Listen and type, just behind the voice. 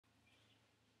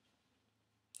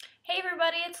Hey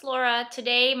everybody, it's Laura.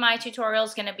 Today my tutorial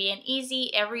is going to be an easy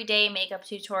everyday makeup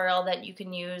tutorial that you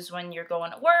can use when you're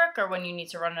going to work or when you need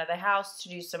to run out of the house to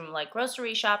do some like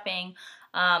grocery shopping,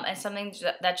 and something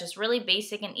that's just really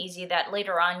basic and easy that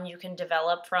later on you can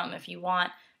develop from if you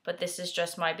want, but this is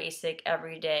just my basic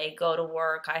everyday go to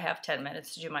work. I have 10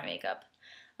 minutes to do my makeup.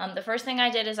 The first thing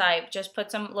I did is I just put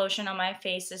some lotion on my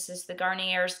face. This is the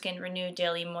Garnier Skin Renew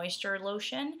Daily Moisture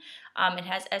Lotion. It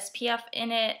has SPF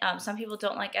in it. Some people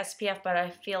don't like SPF, but I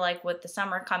feel like with the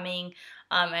summer coming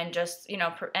and just, you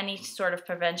know, any sort of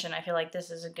prevention, I feel like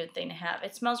this is a good thing to have.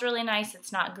 It smells really nice.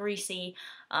 It's not greasy.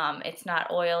 It's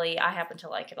not oily. I happen to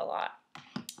like it a lot.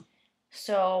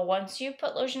 So once you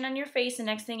put lotion on your face, the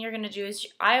next thing you're going to do is,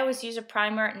 I always use a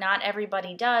primer. Not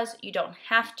everybody does. You don't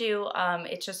have to.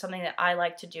 It's just something that I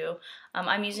like to do.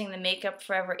 I'm using the Makeup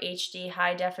Forever HD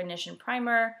High Definition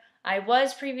Primer. I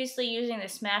was previously using the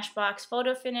Smashbox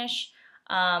Photo Finish,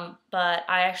 but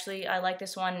I like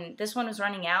this one. This one was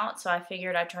running out, so I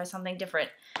figured I'd try something different.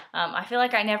 I feel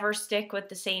like I never stick with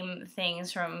the same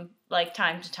things from like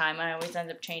time to time. I always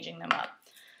end up changing them up.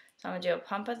 So I'm going to do a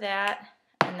pump of that.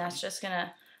 And that's just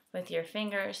gonna, with your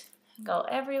fingers, go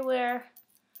everywhere.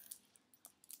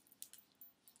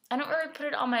 I don't really put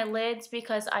it on my lids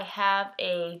because I have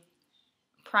a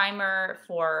primer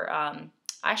for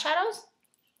eyeshadows.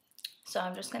 So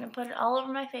I'm just gonna put it all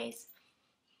over my face.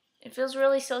 It feels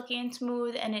really silky and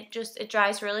smooth, and it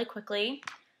dries really quickly.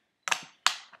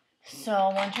 So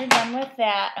once you're done with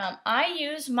that, I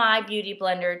use my beauty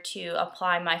blender to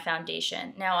apply my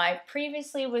foundation. Now I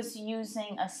previously was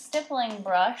using a stippling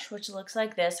brush, which looks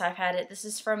like this. I've had it. This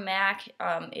is from MAC.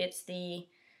 It's the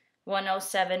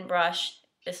 107 brush.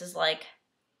 This is like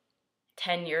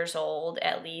 10 years old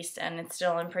at least, and it's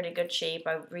still in pretty good shape.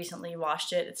 I recently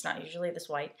washed it. It's not usually this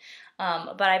white,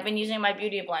 but I've been using my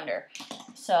beauty blender.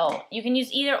 So you can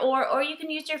use either or you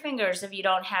can use your fingers if you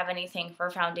don't have anything for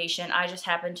foundation. I just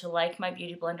happen to like my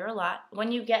beauty blender a lot.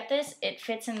 When you get this, it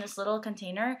fits in this little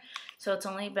container, so it's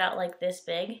only about like this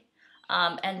big,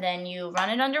 and then you run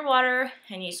it under water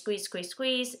and you squeeze, squeeze,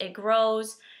 squeeze. It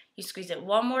grows. You squeeze it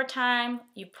one more time.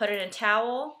 You put it in a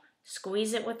towel.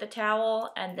 Squeeze it with the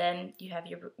towel, and then you have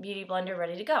your beauty blender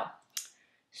ready to go.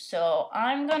 So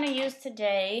I'm going to use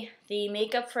today the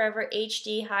Makeup Forever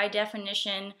HD High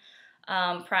Definition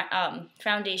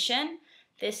foundation.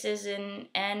 This is in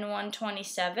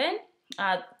N127.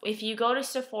 If you go to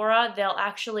Sephora, they'll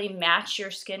actually match your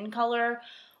skin color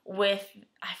with,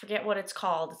 I forget what it's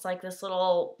called. It's like this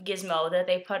little gizmo that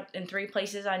they put in 3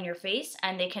 places on your face,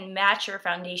 and they can match your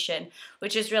foundation,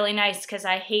 which is really nice because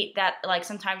I hate that, like,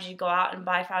 sometimes you go out and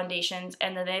buy foundations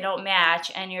and then they don't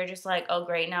match and you're just like, oh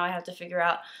great, now I have to figure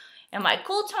out, am I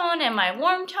cool tone, am I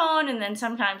warm tone, and then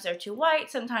sometimes they're too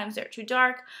white, sometimes they're too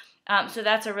dark. So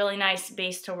that's a really nice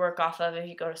base to work off of if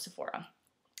you go to Sephora.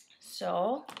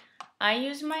 So I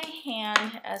use my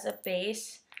hand as a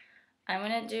base. I'm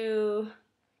going to do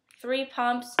 3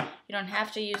 pumps. You don't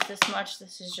have to use this much.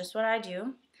 This is just what I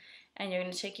do. And you're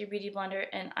going to take your beauty blender,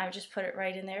 and I just put it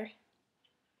right in there.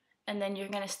 And then you're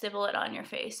going to stipple it on your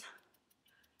face.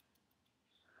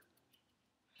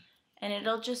 And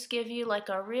it'll just give you like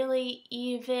a really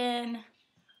even,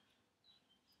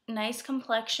 nice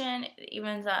complexion. It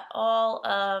evens out all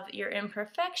of your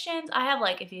imperfections. I have,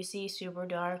 like, if you see, super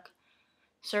dark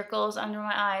circles under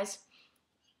my eyes.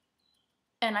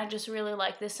 And I just really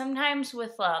like this. Sometimes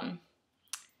with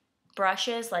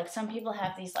brushes, like some people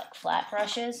have these like flat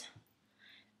brushes,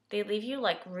 they leave you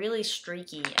like really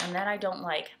streaky, and that I don't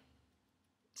like.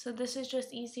 So this is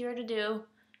just easier to do.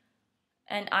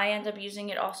 And I end up using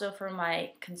it also for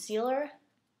my concealer,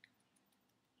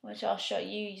 which I'll show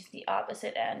you. Use the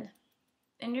opposite end.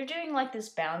 And you're doing like this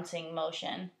bouncing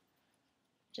motion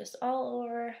just all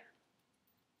over.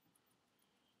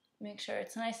 Make sure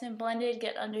it's nice and blended.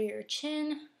 Get under your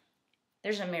chin.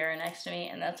 There's a mirror next to me,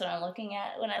 and that's what I'm looking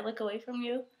at when I look away from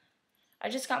you. I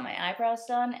just got my eyebrows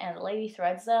done, and the lady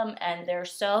threads them, and they're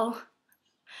so,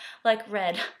 like,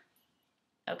 red.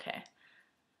 Okay.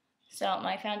 So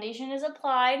my foundation is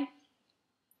applied.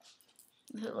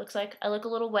 It looks like I look a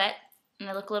little wet, and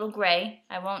I look a little gray.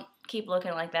 I won't keep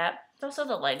looking like that. It's also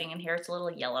the lighting in here. It's a little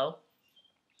yellow.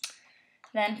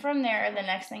 Then from there, the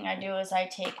next thing I do is I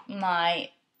take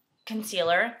my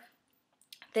concealer.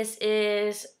 This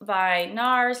is by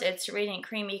Nars. It's Radiant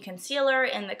Creamy Concealer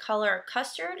in the color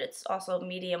Custard. It's also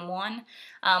medium 1.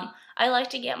 I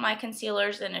like to get my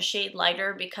concealers in a shade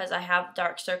lighter because I have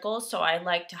dark circles, so I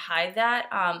like to hide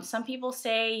that. Some people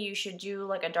say you should do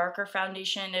like a darker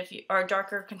foundation or a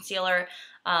darker concealer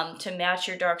to match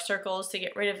your dark circles to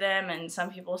get rid of them, and some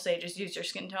people say just use your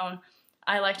skin tone.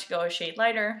 I like to go a shade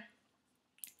lighter.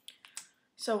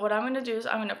 So what I'm going to do is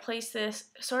I'm going to place this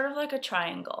sort of like a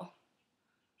triangle.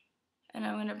 And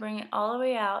I'm going to bring it all the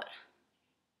way out.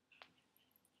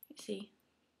 You see?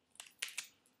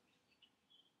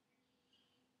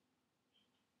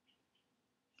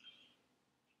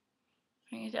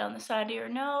 Bring it down the side of your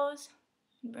nose.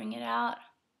 Bring it out.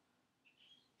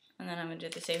 And then I'm going to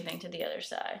do the same thing to the other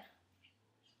side.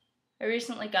 I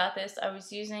recently got this. I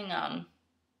was using,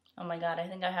 oh my god, I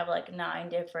think I have like 9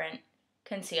 different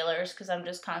concealers because I'm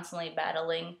just constantly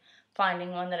battling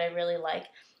finding one that I really like.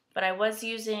 But I was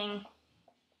using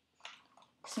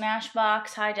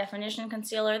Smashbox High Definition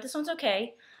Concealer. This one's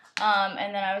okay.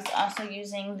 And then I was also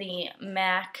using the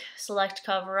MAC Select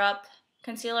Cover Up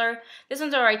Concealer. This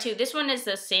one's alright too. This one is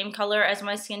the same color as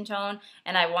my skin tone,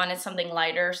 and I wanted something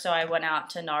lighter, so I went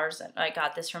out to Nars. And I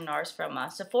got this from Nars from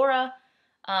Sephora.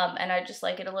 And I just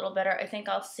like it a little better. I think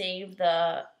I'll save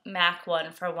the MAC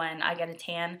one for when I get a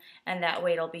tan, and that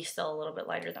way it'll be still a little bit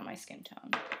lighter than my skin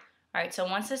tone. Alright, so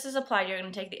once this is applied, you're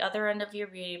going to take the other end of your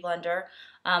beauty blender.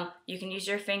 You can use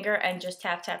your finger and just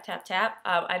tap, tap, tap, tap.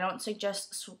 I don't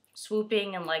suggest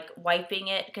swooping and like wiping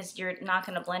it because you're not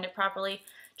going to blend it properly.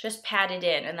 Just pat it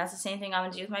in, and that's the same thing I'm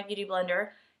going to do with my beauty blender.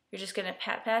 You're just going to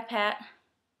pat, pat, pat.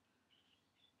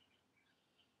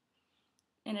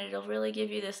 And it'll really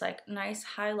give you this like nice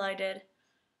highlighted,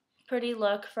 pretty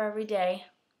look for every day.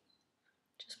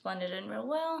 Just blend it in real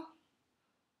well.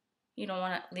 You don't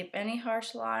want to leave any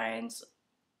harsh lines.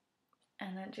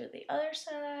 And then do the other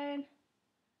side.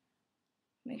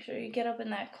 Make sure you get up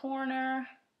in that corner.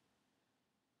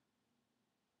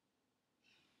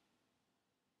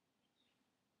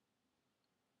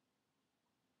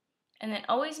 And then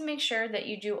always make sure that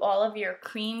you do all of your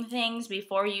cream things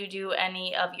before you do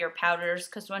any of your powders,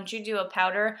 because once you do a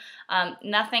powder,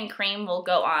 nothing cream will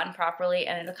go on properly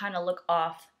and it'll kind of look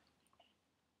off.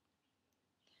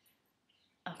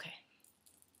 Okay.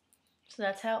 So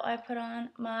that's how I put on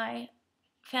my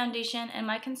foundation and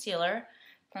my concealer.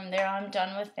 From there, I'm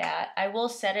done with that. I will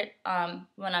set it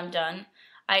when I'm done.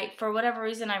 For whatever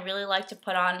reason, I really like to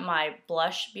put on my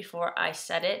blush before I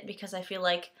set it because I feel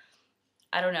like,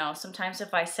 I don't know, sometimes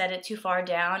if I set it too far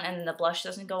down and the blush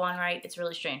doesn't go on right, it's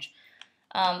really strange.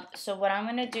 So what I'm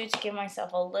going to do to give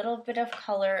myself a little bit of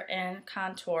color and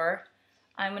contour,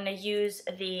 I'm going to use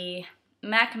the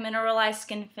MAC Mineralize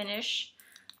Skinfinish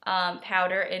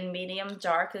powder in medium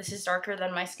dark. This is darker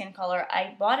than my skin color.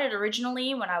 I bought it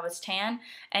originally when I was tan,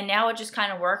 and now it just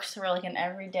kind of works for like an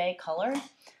everyday color.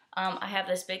 I have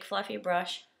this big fluffy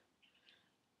brush.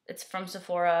 It's from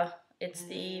Sephora. It's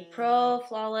the Pro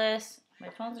Flawless, my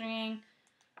phone's ringing,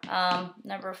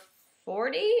 number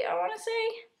 40, I want to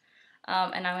say.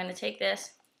 And I'm going to take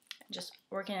this and just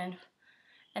work it in.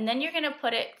 And then you're going to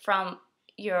put it from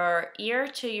your ear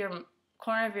to your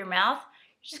corner of your mouth.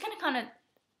 You're just going to kind of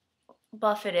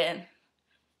buff it in.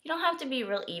 You don't have to be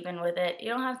real even with it. You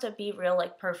don't have to be real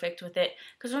like perfect with it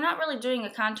because we're not really doing a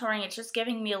contouring. It's just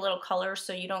giving me a little color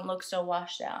so you don't look so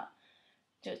washed out.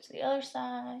 Do it to the other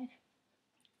side.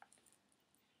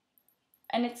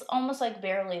 And it's almost like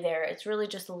barely there. It's really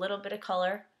just a little bit of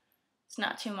color. It's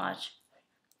not too much.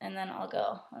 And then I'll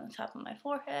go on the top of my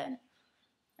forehead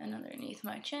and underneath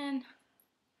my chin.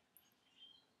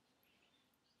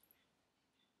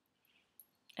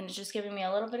 And it's just giving me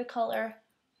a little bit of color.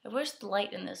 I wish the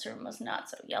light in this room was not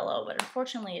so yellow, but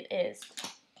unfortunately it is.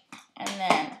 And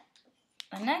then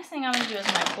the next thing I'm going to do is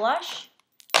my blush.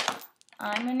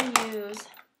 I'm going to use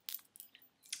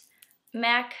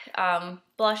MAC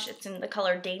blush. It's in the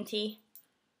color Dainty.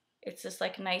 It's this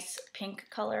like nice pink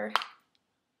color.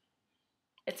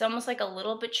 It's almost like a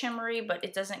little bit shimmery, but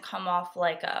it doesn't come off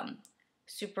like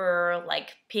super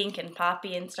like pink and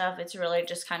poppy and stuff. It's really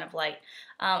just kind of light.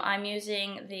 I'm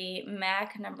using the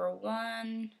MAC number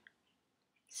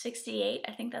 168.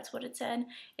 I think that's what it said.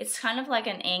 It's kind of like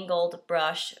an angled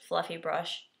brush, fluffy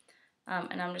brush.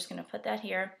 And I'm just going to put that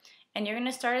here. And you're going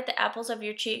to start at the apples of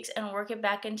your cheeks and work it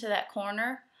back into that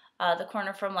corner, the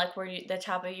corner from like where the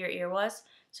top of your ear was.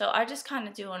 So I just kind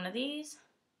of do one of these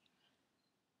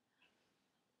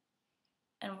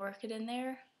and work it in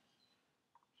there.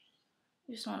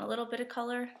 You just want a little bit of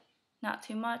color, not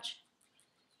too much.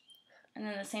 And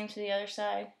then the same to the other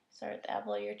side. Start at the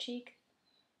apple of your cheek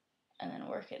and then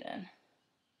work it in.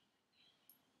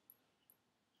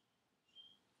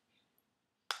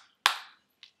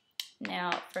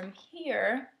 Now from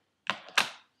here,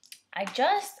 I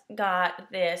just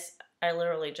got this, I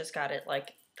literally just got it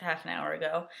like half an hour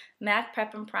ago, MAC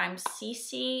Prep+Prime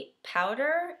CC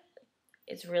powder.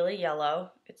 It's really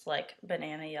yellow. It's like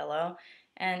banana yellow.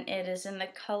 And it is in the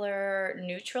color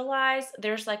Neutralize.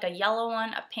 There's like a yellow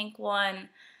one, a pink one,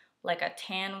 like a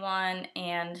tan one,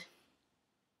 and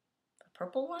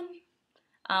purple one.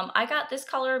 I got this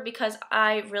color because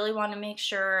I really want to make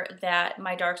sure that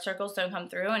my dark circles don't come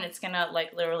through, and it's going to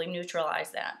like literally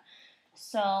neutralize that.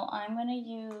 So I'm going to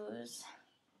use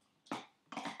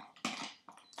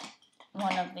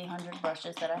one of the 100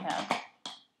 brushes that I have.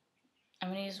 I'm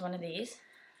going to use one of these.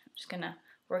 I'm just going to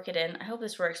work it in. I hope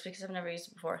this works because I've never used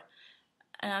it before.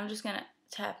 And I'm just going to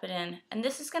tap it in. And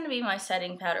this is going to be my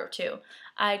setting powder too.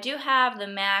 I do have the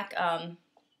MAC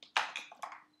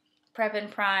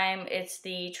Prep+Prime. It's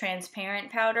the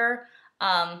transparent powder.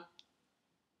 If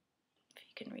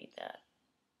you can read that.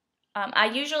 I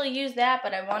usually use that,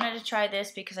 but I wanted to try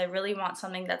this because I really want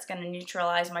something that's going to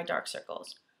neutralize my dark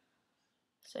circles.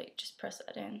 So you just press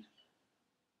that in.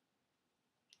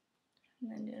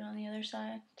 And then do it on the other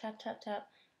side. Tap, tap, tap.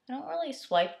 I don't really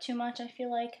swipe too much, I feel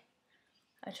like.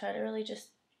 I try to really just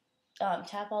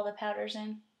tap all the powders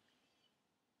in.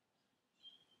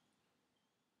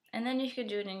 And then you could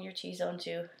do it in your T-zone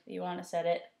too, if you want to set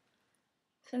it.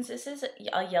 Since this is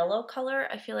a yellow color,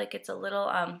 I feel like it's a little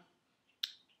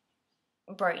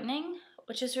brightening,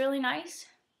 which is really nice.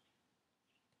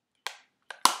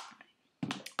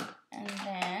 And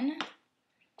then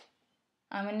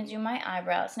I'm going to do my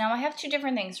eyebrows. Now I have two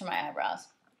different things for my eyebrows.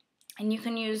 And you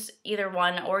can use either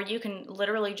one, or you can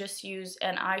literally just use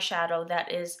an eyeshadow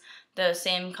that is the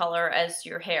same color as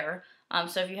your hair.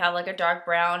 So if you have like a dark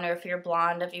brown, or if you're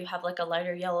blonde, if you have like a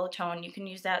lighter yellow tone, you can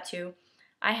use that too.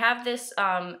 I have this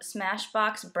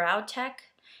Smashbox Brow Tech.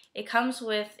 It comes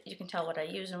with, you can tell what I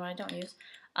use and what I don't use.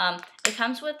 It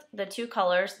comes with the two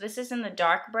colors. This is in the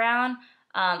dark brown,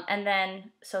 and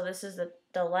then, so this is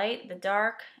the light, the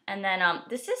dark, and then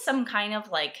this is some kind of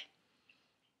like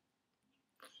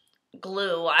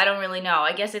glue. I don't really know.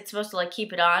 I guess it's supposed to like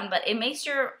keep it on, but it makes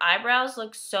your eyebrows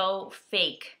look so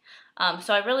fake.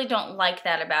 So I really don't like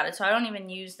that about it, so I don't even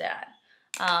use that.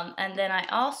 And then I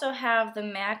also have the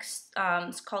MAC,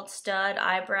 it's called Stud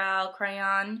Eyebrow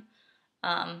Crayon.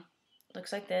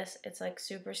 Looks like this. It's like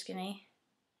super skinny.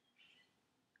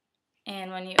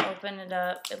 And when you open it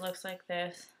up, it looks like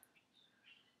this.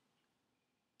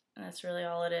 And that's really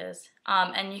all it is.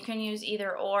 And you can use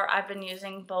either or. I've been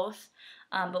using both.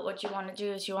 But what you want to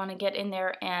do is you want to get in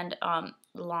there and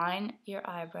line your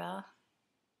eyebrow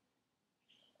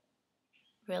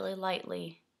really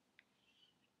lightly.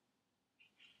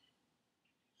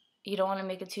 You don't want to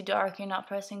make it too dark. You're not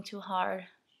pressing too hard.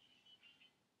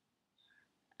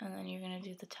 And then you're going to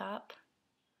do the top.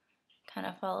 Kind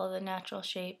of follow the natural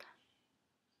shape.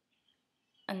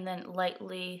 And then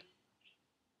lightly,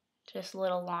 just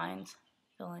little lines,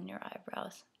 fill in your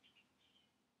eyebrows.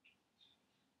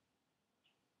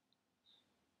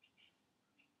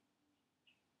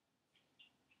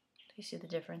 Do you see the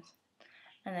difference?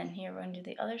 And then here we're going to do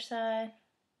the other side.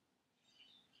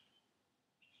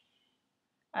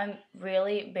 I'm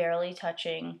really barely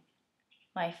touching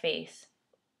my face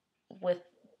with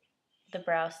the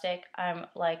brow stick. I'm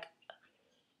like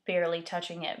barely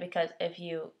touching it, because if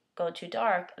you go too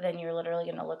dark, then you're literally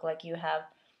going to look like you have,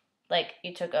 like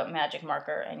you took a magic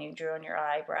marker and you drew on your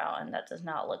eyebrow, and that does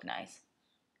not look nice.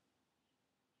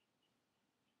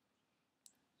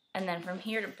 And then from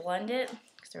here to blend it,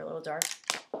 because they're a little dark,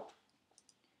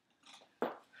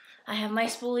 I have my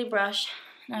spoolie brush,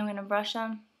 and I'm going to brush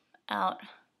them out.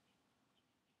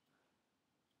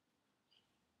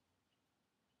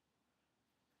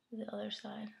 The other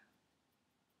side.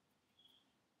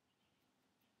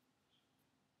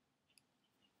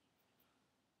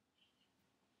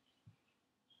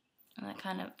 And that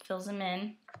kind of fills them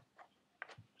in.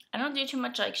 I don't do too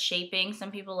much like shaping.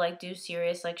 Some people like do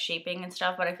serious like shaping and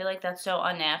stuff, but I feel like that's so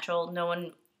unnatural. No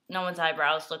one's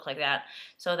eyebrows look like that,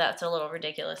 so that's a little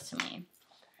ridiculous to me.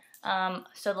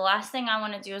 So the last thing I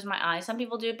want to do is my eyes. Some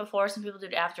people do it before, some people do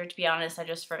it after. To be honest, I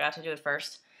just forgot to do it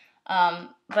first.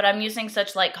 But I'm using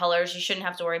such light colors, you shouldn't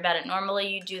have to worry about it.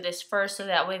 Normally you do this first, so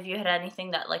that way if you had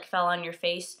anything that like fell on your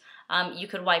face, you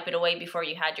could wipe it away before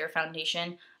you had your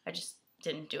foundation. I just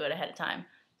didn't do it ahead of time.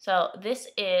 So this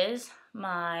is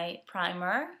my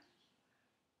primer,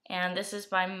 and this is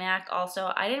by MAC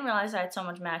also. I didn't realize I had so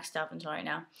much MAC stuff until right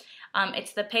now.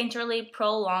 It's the Painterly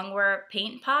Pro Longwear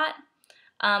Paint Pot.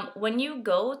 When you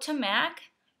go to MAC,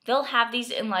 they'll have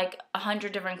these in like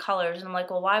 100 different colors, and I'm like,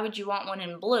 well, why would you want one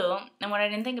in blue? And what I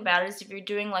didn't think about is if you're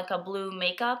doing like a blue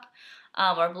makeup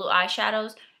or blue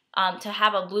eyeshadows, to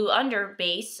have a blue under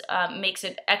base makes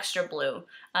it extra blue.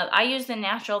 I use the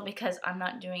natural because I'm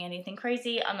not doing anything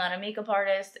crazy. I'm not a makeup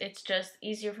artist. It's just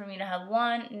easier for me to have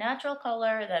one natural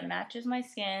color that matches my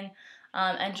skin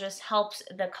and just helps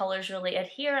the colors really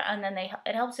adhere, and then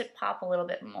it helps it pop a little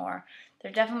bit more.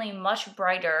 They're definitely much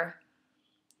brighter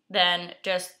than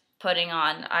just putting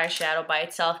on eyeshadow by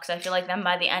itself, because I feel like then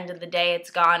by the end of the day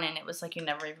it's gone and it was like you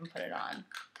never even put it on.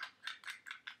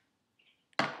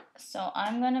 So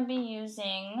I'm going to be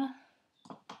using,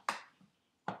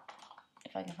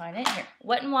 if I can find it here,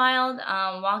 Wet n Wild,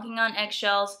 Walking on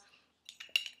Eggshells.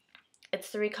 It's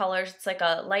 3 colors. It's like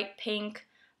a light pink,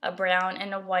 a brown,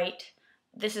 and a white.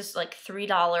 This is like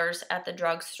 $3 at the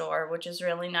drugstore, which is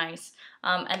really nice.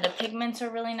 And the pigments are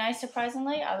really nice,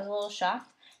 surprisingly. I was a little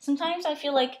shocked. Sometimes I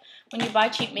feel like when you buy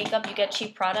cheap makeup, you get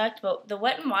cheap product, but the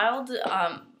Wet n Wild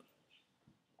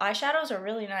eyeshadows are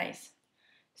really nice.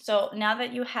 So now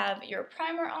that you have your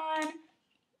primer on,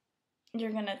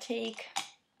 you're going to take,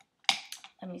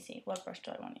 let me see, what brush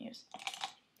do I want to use?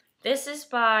 This is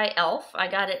by e.l.f. I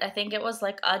got it, I think it was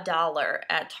like $1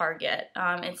 at Target.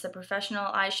 It's the professional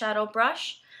eyeshadow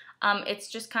brush. It's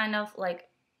just kind of like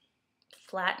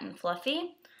flat and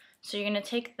fluffy. So you're going to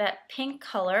take that pink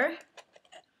color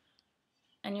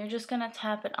and you're just going to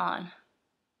tap it on.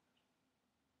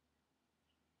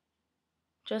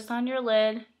 Just on your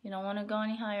lid. You don't want to go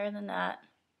any higher than that.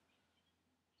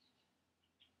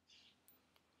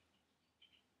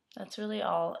 That's really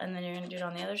all. And then you're going to do it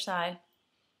on the other side.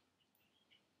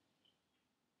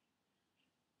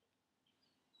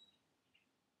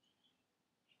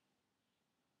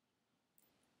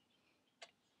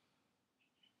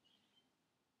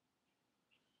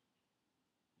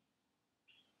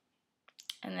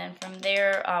 And then from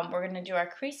there, we're going to do our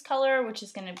crease color, which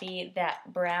is going to be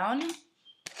that brown.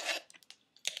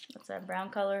 What's that brown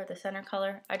color? The center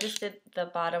color. I just did the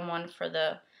bottom one for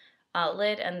the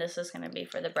lid, and this is going to be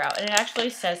for the brow. And it actually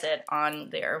says it on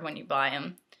there when you buy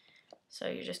them. So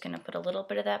you're just going to put a little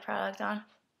bit of that product on.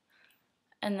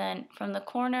 And then from the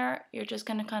corner, you're just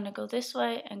going to kind of go this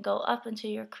way and go up into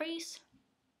your crease.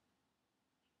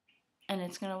 And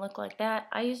it's going to look like that.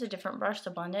 I use a different brush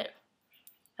to blend it.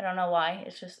 I don't know why.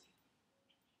 It's just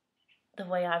the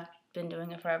way I've been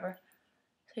doing it forever.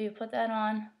 So you put that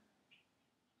on.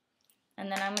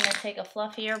 And then I'm going to take a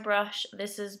fluffier brush.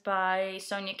 This is by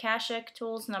Sonia Kashuk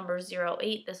Tools number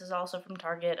 08. This is also from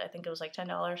Target. I think it was like $10.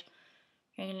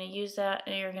 You're going to use that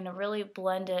and you're going to really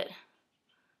blend it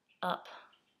up.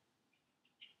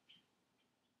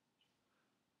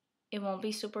 It won't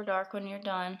be super dark when you're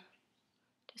done.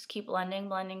 Just keep blending,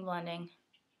 blending, blending.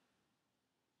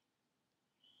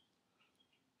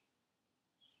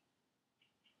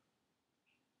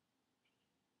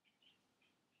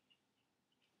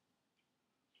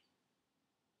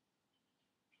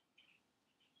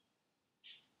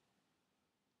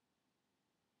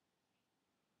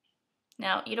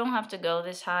 Now, you don't have to go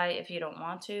this high if you don't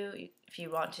want to. If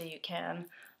you want to, you can.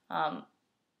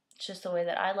 It's just the way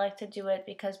that I like to do it,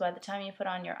 because by the time you put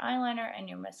on your eyeliner and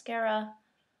your mascara,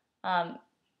 I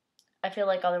feel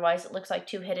like otherwise it looks like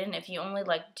too hidden. If you only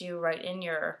like do right in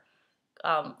your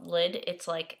lid, it's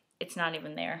like it's not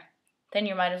even there. Then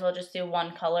you might as well just do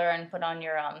one color and put on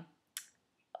your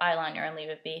eyeliner and leave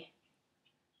it be.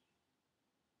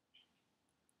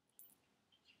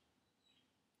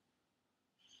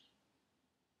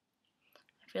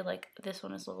 I feel like this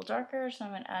one is a little darker, so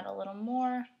I'm going to add a little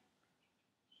more.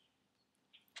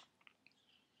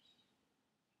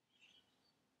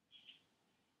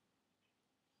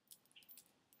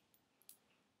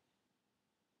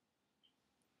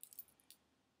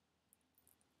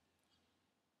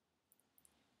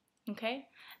 Okay,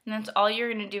 and that's all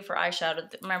you're going to do for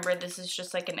eyeshadow. Remember, this is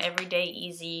just like an everyday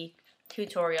easy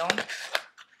tutorial.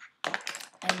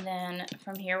 And then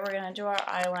from here, we're going to do our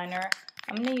eyeliner.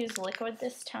 I'm going to use liquid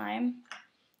this time.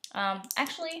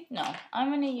 Actually, no. I'm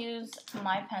going to use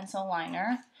my pencil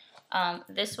liner.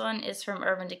 This one is from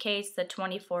Urban Decay. It's the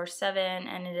 24/7,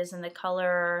 and it is in the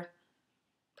color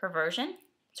Perversion.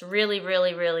 It's really,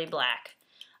 really, really black.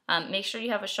 Make sure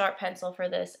you have a sharp pencil for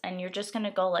this, and you're just going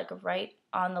to go like right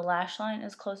on the lash line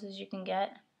as close as you can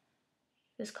get.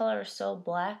 This color is so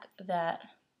black that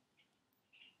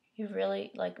you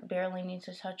really like barely need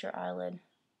to touch your eyelid.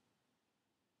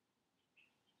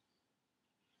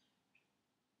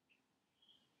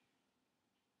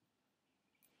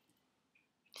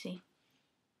 See?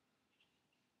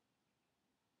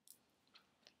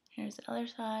 Here's the other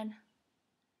side.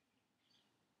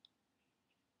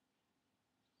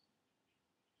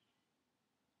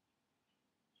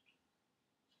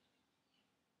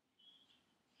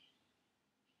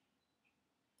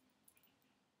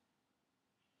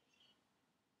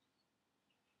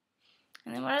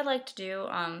 And then what I like to do,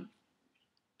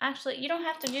 actually, you don't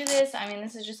have to do this. I mean,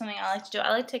 this is just something I like to do.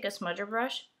 I like to take a smudger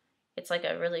brush. It's like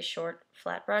a really short,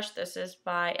 flat brush. This is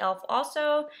by e.l.f.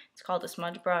 also. It's called a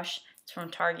smudge brush. It's from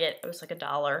Target. It was like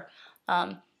 $1.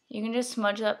 You can just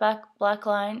smudge that black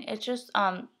line. It's just,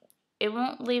 it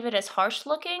won't leave it as harsh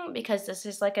looking because this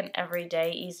is like an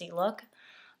everyday easy look.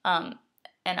 And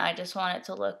I just want it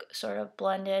to look sort of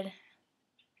blended.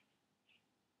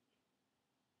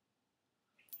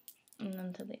 And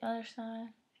then to the other side.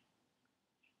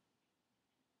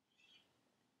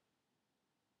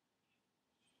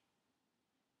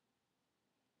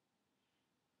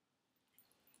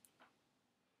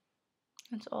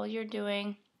 That's all you're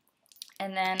doing.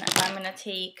 And then I'm going to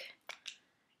take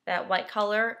that white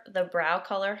color, the brow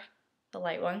color, the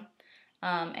light one,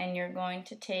 and you're going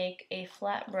to take a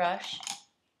flat brush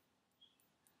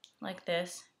like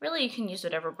this. Really, you can use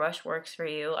whatever brush works for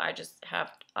you. I just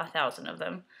have 1,000 of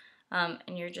them.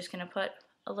 And you're just going to put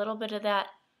a little bit of that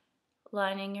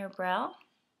lining your brow.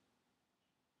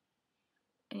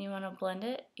 And you want to blend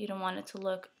it. You don't want it to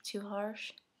look too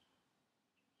harsh.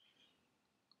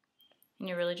 And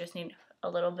you really just need a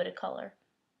little bit of color.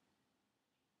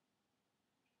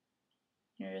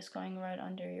 You're just going right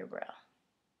under your brow.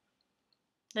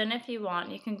 Then if you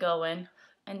want, you can go in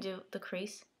and do the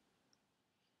crease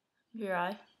of your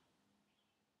eye.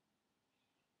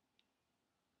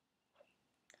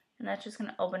 And that's just going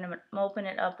to open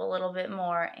it up a little bit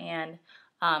more, and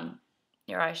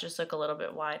your eyes just look a little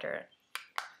bit wider.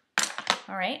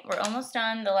 Alright, we're almost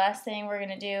done. The last thing we're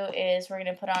going to do is we're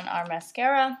going to put on our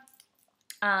mascara.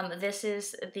 This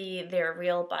is the They're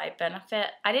Real by Benefit.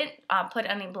 I didn't put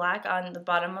any black on the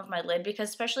bottom of my lid because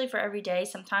especially for every day,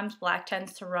 sometimes black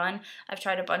tends to run. I've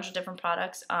tried a bunch of different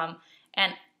products,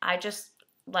 and I just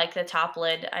like the top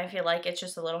lid. I feel like it's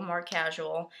just a little more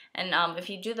casual. And if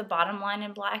you do the bottom line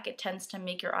in black, it tends to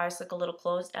make your eyes look a little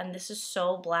closed. And this is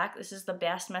so black. This is the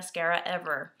best mascara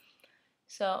ever.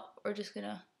 So we're just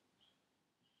gonna...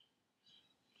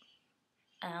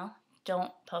 Ow,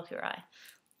 don't poke your eye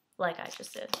like I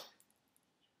just did.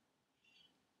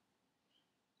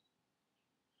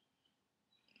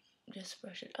 Just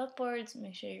brush it upwards,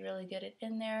 make sure you really get it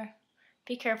in there.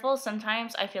 Be careful,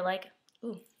 sometimes I feel like,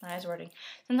 ooh, my eyes are hurting.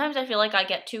 Sometimes I feel like I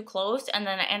get too close and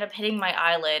then I end up hitting my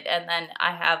eyelid and then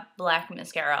I have black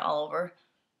mascara all over.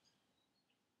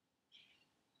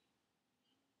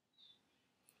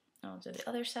 I'll do the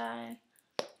other side.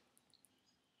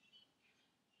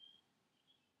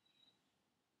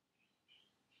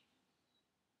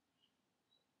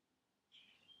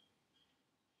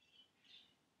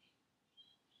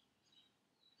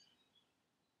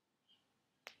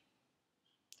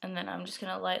 And then I'm just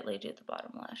going to lightly do the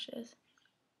bottom lashes.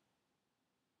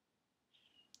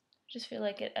 Just feel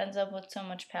like it ends up with so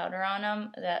much powder on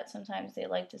them that sometimes they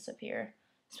like disappear.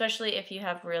 Especially if you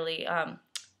have really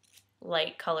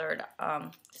light colored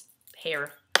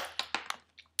hair.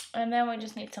 And then we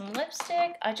just need some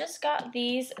lipstick. I just got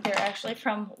these. They're actually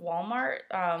from Walmart.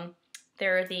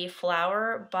 They're the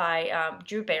Flower by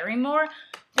Drew Barrymore.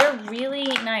 They're really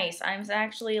nice. I'm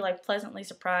actually like pleasantly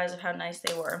surprised of how nice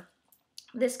they were.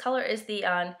 This color is the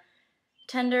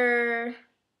Tender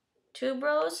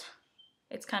Tuberose.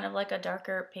 It's kind of like a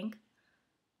darker pink.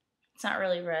 It's not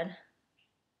really red.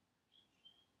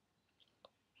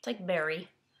 It's like berry.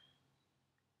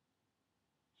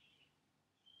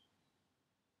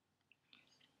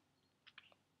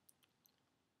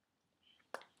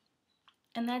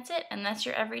 And that's it. And that's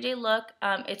your everyday look.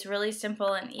 It's really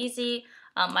simple and easy.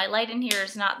 My light in here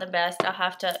is not the best. I'll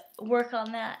have to work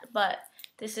on that. But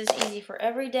this is easy for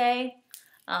every day.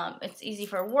 It's easy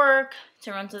for work,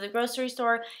 to run to the grocery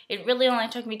store. It really only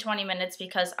took me 20 minutes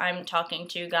because I'm talking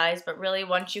to you guys, but really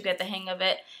once you get the hang of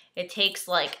it, it takes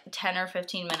like 10 or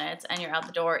 15 minutes and you're out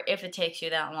the door if it takes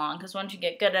you that long, because once you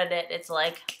get good at it, it's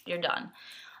like you're done.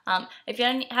 If you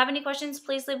have any questions,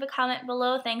 please leave a comment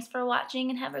below. Thanks for watching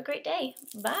and have a great day.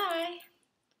 Bye!